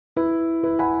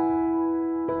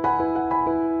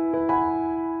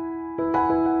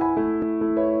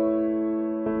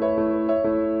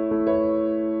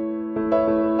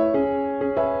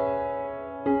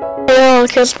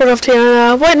KSPortalcraft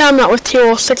here. Right now I'm not with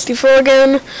Tier 64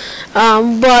 again,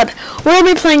 but we're going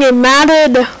to be playing a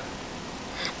matted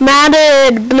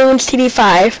Bloons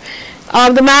TD5.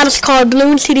 The map is called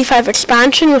Bloons TD5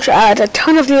 Expansion, which adds a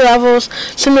ton of new levels,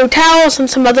 some new towers, and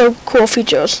some other cool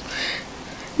features.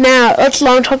 Now, let's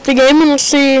launch up the game and let's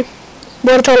see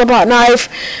what it's all about. Now, I've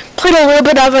played a little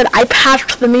bit of it. I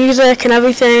patched the music and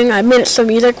everything. I made some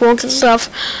music works and stuff.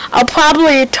 I'll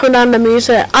probably turn down the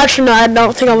music. Actually, no, I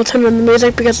don't think I will turn down the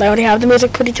music because I already have the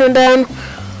music pretty turned down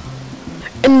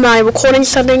in my recording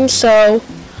settings. So,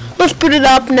 let's boot it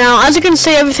up now. As you can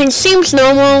see, everything seems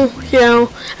normal, you know,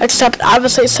 except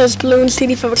obviously it says Bloons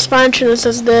TD5 Expansion. It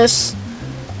says this.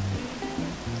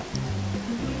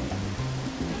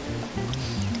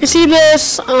 You see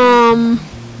this,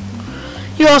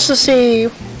 you also see,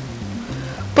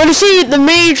 but you see the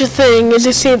major thing is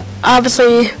you see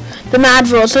obviously the MAD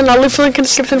version. I'll leave a link in the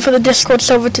description for the Discord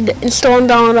server to install and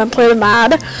download and play the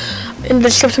MAD in the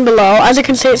description below. As you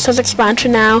can see, it says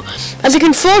expansion now. As you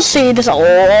can first see, there's a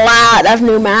lot of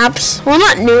new maps. Well,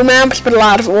 not new maps, but a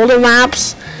lot of older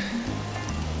maps.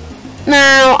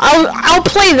 Now, I'll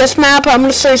play this map. I'm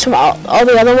going to show you some all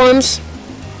the other ones.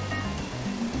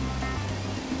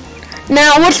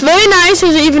 Now, what's very nice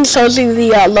is it even shows you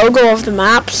the logo of the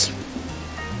maps.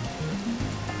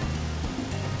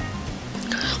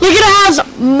 Look, it has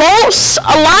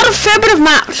a lot of fair bit of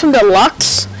maps from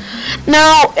Deluxe.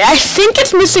 Now, I think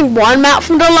it's missing one map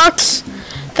from Deluxe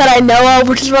that I know of,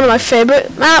 which is one of my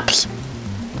favorite maps.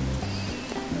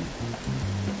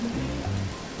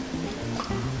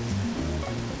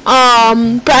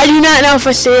 But I do not know if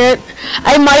I see it.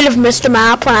 I might have missed a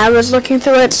map when I was looking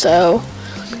through it, so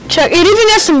check. It even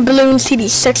has some Bloons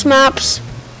TD6 maps.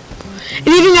 It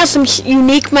even has some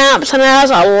unique maps, and it has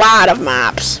a lot of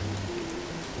maps.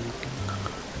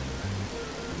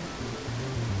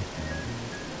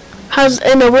 Has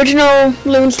an original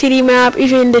Bloons TD map,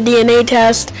 even the DNA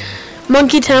test,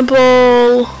 Monkey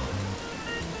Temple,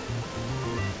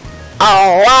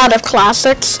 a lot of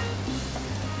classics.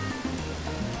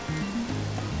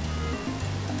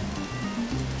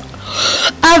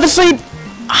 Obviously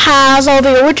has all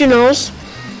the originals.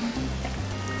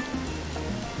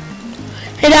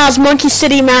 It has Monkey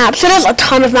City maps. It has a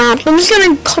ton of maps. I'm just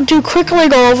gonna quickly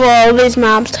go over all these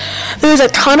maps. There's a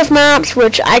ton of maps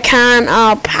which I can't.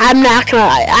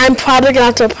 I'm probably gonna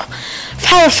have to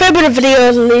have a fair bit of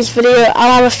videos in these videos.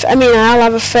 I'll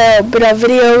have a fair bit of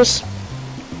videos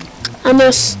on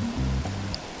this.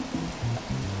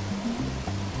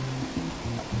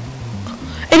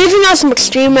 It even has some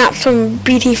extreme maps from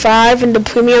BT5 and the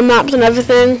premium maps and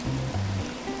everything.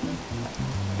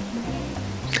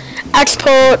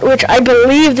 Export, which I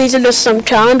believe these are just some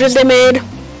challenges they made.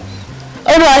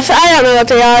 Oh no, I don't know what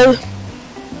they are.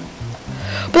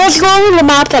 But let's go over the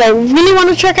map that I really want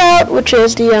to check out, which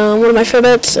is the one of my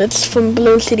favorites. It's from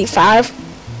Bloons TD5.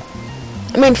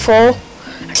 I mean, full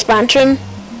expansion.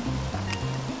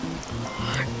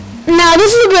 Now,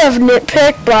 this is a bit of a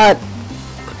nitpick, but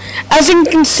as you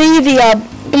can see, the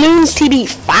Bloons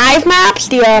TD5 maps,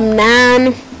 the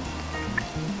Nan.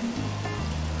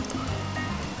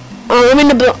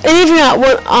 Even at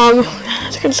what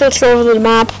as you can see, let's go over the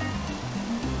map.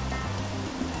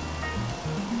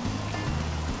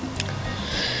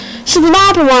 So the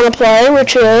map I want to play,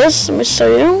 which is, let me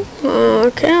show you.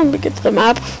 Okay, let me get to the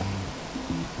map.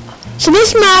 So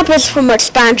this map is from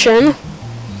expansion.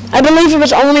 I believe it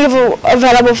was only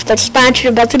available for the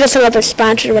expansion, but it doesn't have the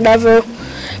expansion or whatever.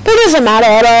 But it doesn't matter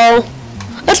at all.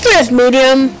 Let's play as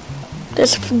medium,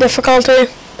 this difficulty.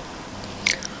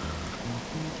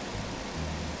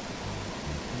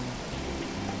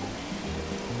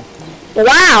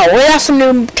 Wow, we have some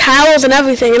new towers and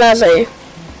everything. It has a...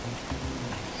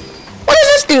 What does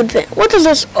this dude think? What does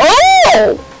this...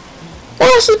 Oh! Well,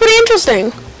 this is pretty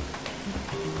interesting.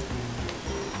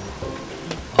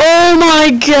 Oh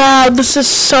my god, this is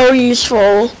so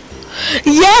useful.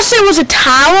 Yes, it was a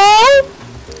tower.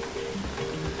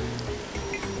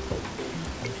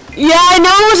 Yeah, I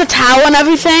know it was a tower and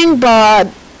everything, but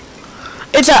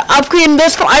it's an upgrade in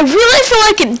this. But I really feel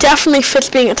like it definitely fits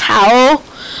being a tower.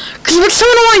 Because what's so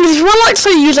annoying is you want to like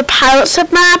say use a pirate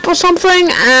ship map or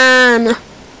something, and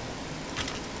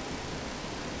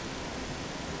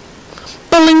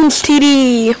Bloons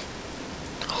TD.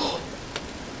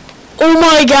 Oh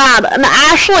my god, an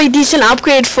actually decent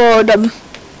upgrade for them.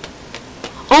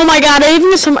 Oh my god,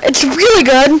 even some, it's really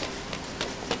good.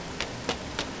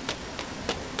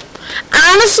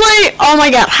 Honestly, oh my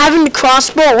god, having the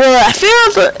crossbow, well, I feel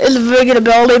is a very good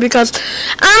ability because,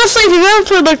 honestly, if you've ever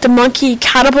played like the monkey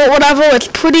catapult or whatever, it's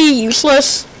pretty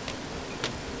useless.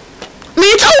 I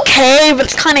mean, it's okay, but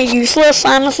it's kind of useless,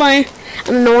 honestly,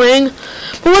 and annoying.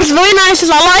 But what's really nice is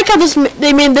I like how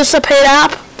they made this a paid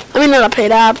app. I mean, not a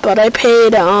paid app, but I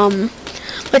paid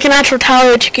like an actual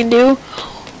tower that you can do.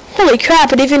 Holy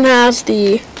crap! It even has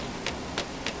the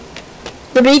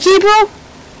beekeeper.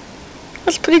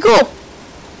 That's pretty cool.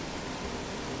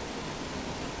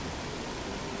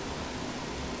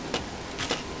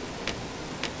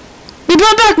 They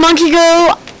brought back Monkey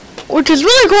Go, which is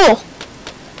really cool.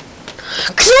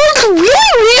 Cause what's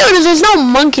really weird is there's no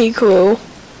Monkey Crew.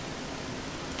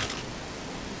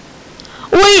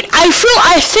 Wait, I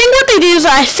think what they do is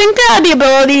I think they had the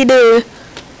ability to.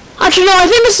 Actually, no, I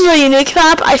think this is a unique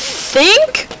map. I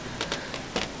think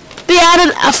they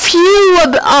added a few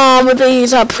of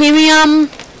these premium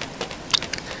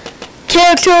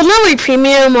characters, not really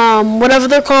premium, whatever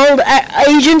they're called,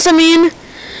 agents. I mean,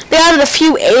 they added a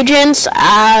few agents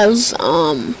as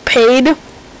paid,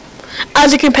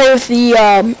 as you can pay with the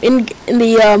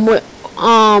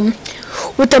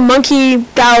with the monkey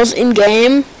dolls in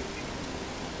game.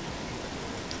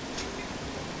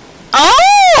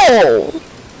 Oh!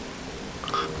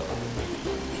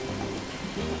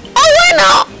 Oh wait,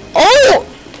 no! Oh!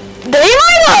 They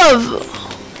might have!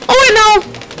 Oh wait, no!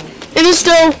 It is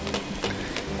still...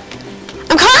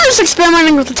 I'm kind of just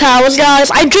experimenting with the towers,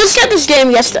 guys. I just got this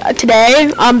game today,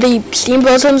 the Steam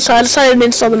version, so I decided to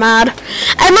install the mod.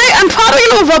 I'm probably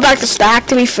going to revert back to Stack,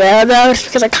 to be fair, though, just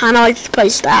because I kind of like to play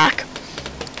Stack.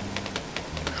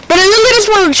 But I really just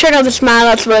wanted to check out this mod.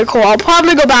 That's really cool. I'll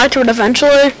probably go back to it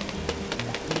eventually.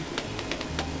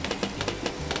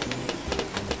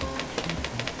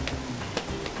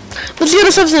 Let's get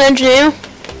ourselves an engineer.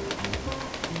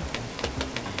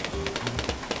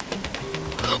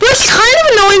 What's kind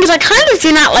of annoying is I kind of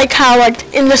do not like how,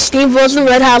 like, in the Steam version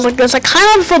where it has like this, I kind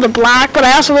of prefer the black, but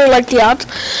I also really like the art.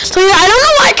 So yeah, I don't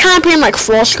know why it can't be in like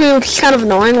full screen, which is kind of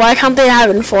annoying. Why can't they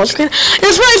have it in full screen?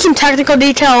 There's probably some technical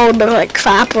detail, but like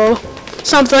crap or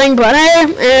something, but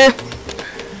hey,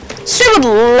 still would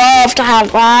love to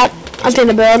have that as an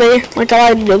ability. Like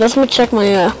I like to do this. Let me check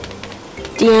my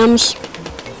DMs.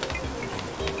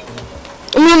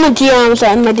 I'm in my DMs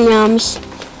and my DMs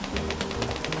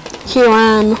here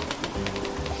on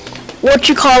what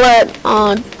you call it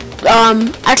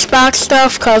Xbox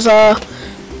stuff, cause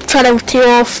try to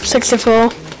tear off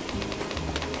 64.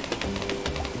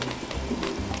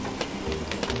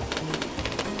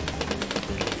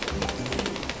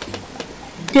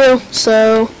 Yeah,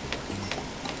 so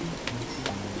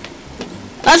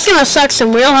that's gonna suck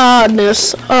some real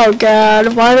hardness. Oh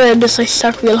god, why did I just like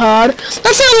suck real hard?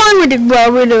 That's how long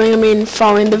we're doing, I mean,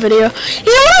 following the video. You know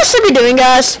what I should be doing,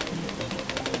 guys?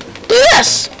 Do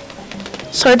this!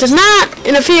 So it does not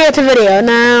interfere with the video.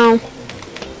 Now,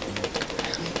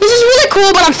 this is really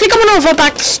cool, but I think I'm gonna revert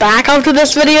back to Stack after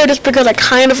this video, just because I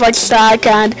kind of like Stack,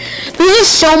 and there's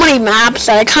just so many maps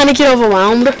that I kind of get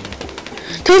overwhelmed.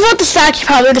 To revert to Stack, you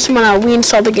probably just wanna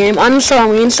reinstall the game, uninstall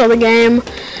and reinstall the game.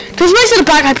 Just make sure to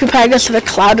back up your packages to the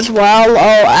cloud as well, or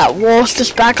at worst,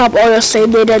 just back up all your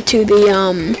save data to the,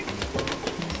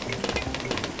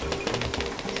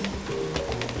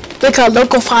 like a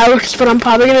local file, which is what I'm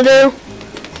probably gonna do.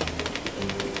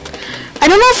 I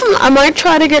don't know if I might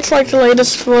try to get like the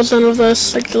latest version of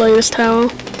this, like the latest tower.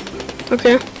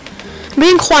 Okay. I'm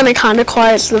being kind of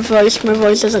quiet so my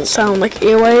voice doesn't sound like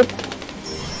earwape.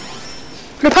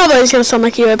 But it probably is gonna sound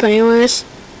like earwape anyways.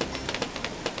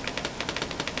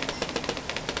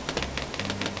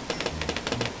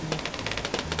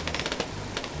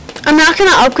 I'm not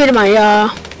gonna upgrade my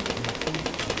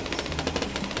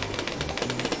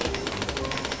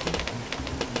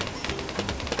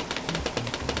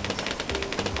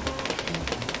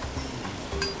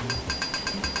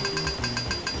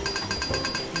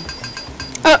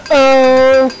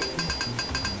uh-oh.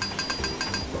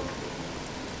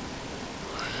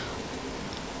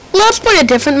 Let's play a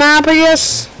different map, I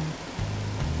guess.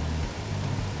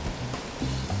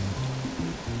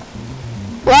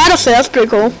 Well, I'll say that's pretty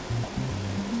cool.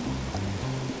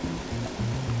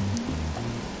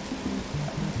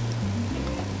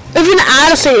 Even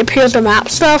Odyssey appears to map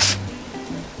stuff,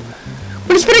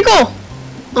 but it's pretty cool.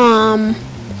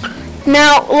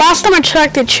 Now last time I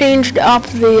checked, they changed up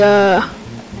the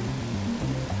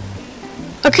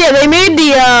okay, they made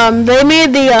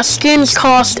the skins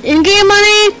cost in-game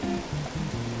money.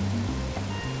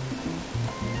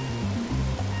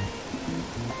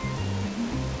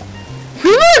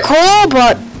 Really cool,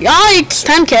 but yikes,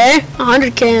 10k,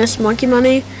 100k is monkey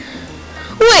money.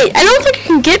 Wait, I don't think you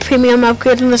can get premium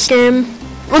upgrades in this game.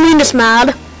 I mean, this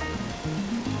mod.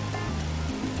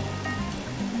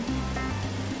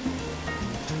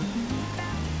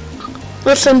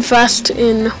 Let's invest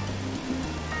in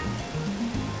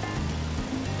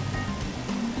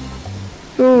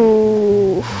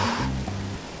Ooh.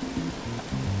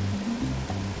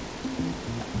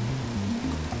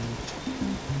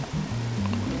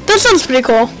 This sounds pretty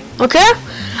cool. Okay?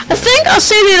 I think I'll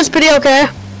save you this video, okay?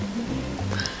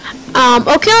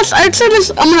 Okay, I'd say this,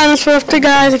 I'm gonna end this for today,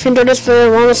 guys. If you enjoyed this video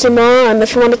and want to see more, and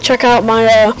if you want to check out my,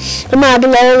 the map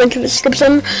below, link in the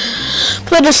description.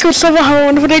 Play the Discord server, have a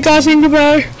wonderful day, guys, and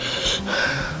goodbye.